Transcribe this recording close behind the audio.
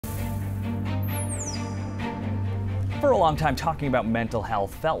For a long time, talking about mental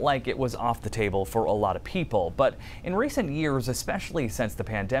health felt like it was off the table for a lot of people. But in recent years, especially since the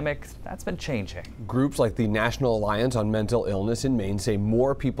pandemic, that's been changing. Groups like the National Alliance on Mental Illness in Maine say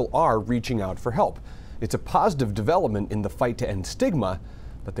more people are reaching out for help. It's a positive development in the fight to end stigma,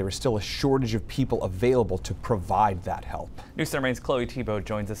 but there is still a shortage of people available to provide that help. News 13's Chloe Thibault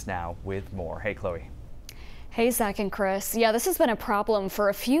joins us now with more. Hey, Chloe. Hey, Zach and Chris. Yeah, this has been a problem for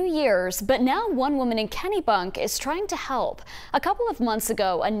a few years, but now one woman in Kennebunk is trying to help. A couple of months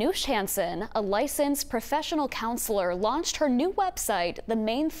ago, Anush Hansen, a licensed professional counselor, launched her new website, the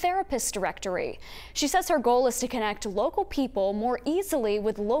Maine Therapist Directory. She says her goal is to connect local people more easily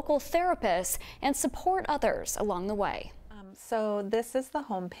with local therapists and support others along the way. So this is the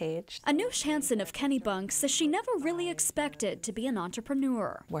homepage. Anush Hansen of Kennebunk says she never really expected to be an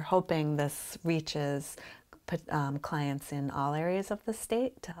entrepreneur. We're hoping this reaches clients in all areas of the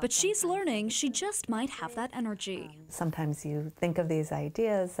state. But she's learning she just might have that energy. Sometimes you think of these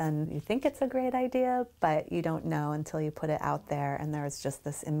ideas and you think it's a great idea, but you don't know until you put it out there, and there's just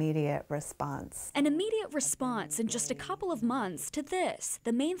this immediate response. An immediate response in just a couple of months to this,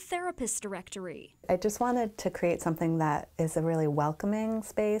 the Maine Therapist Directory. I just wanted to create something that is a really welcoming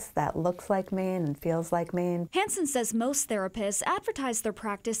space that looks like Maine and feels like Maine. Hansen says most therapists advertise their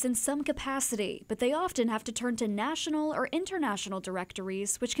practice in some capacity, but they often have to turn to national or international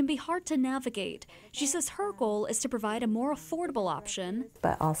directories, which can be hard to navigate. She says her goal is to provide a more affordable option,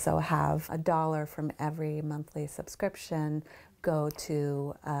 but also have $1 from every monthly subscription go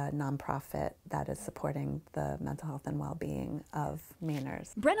to a nonprofit that is supporting the mental health and well-being of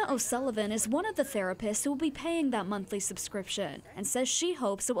Mainers. Brenna O'Sullivan is one of the therapists who will be paying that monthly subscription and says she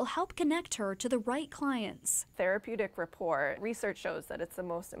hopes it will help connect her to the right clients. Therapeutic rapport, research shows that it's the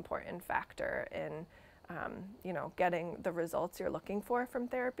most important factor in getting the results you're looking for from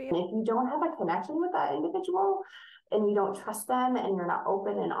therapy. And if you don't have a connection with that individual and you don't trust them and you're not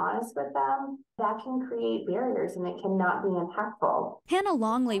open and honest with them, that can create barriers and it cannot be impactful. Hannah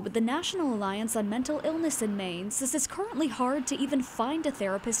Longley with the National Alliance on Mental Illness in Maine says it's currently hard to even find a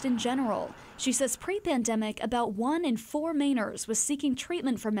therapist in general. She says pre-pandemic, about 1 in 4 Mainers was seeking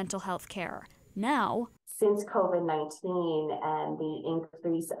treatment for mental health care. Now, since COVID-19 and the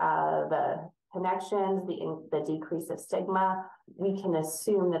increase of connections, the decrease of stigma, we can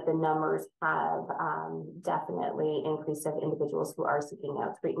assume that the numbers have definitely increased of individuals who are seeking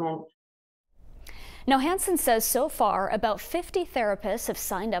out treatment. Now, Hansen says so far about 50 therapists have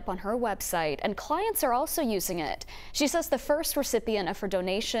signed up on her website, and clients are also using it. She says the first recipient of her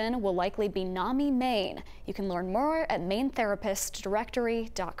donation will likely be NAMI Maine. You can learn more at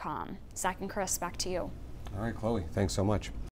mainetherapistdirectory.com. Zach and Chris, back to you. All right, Chloe, thanks so much.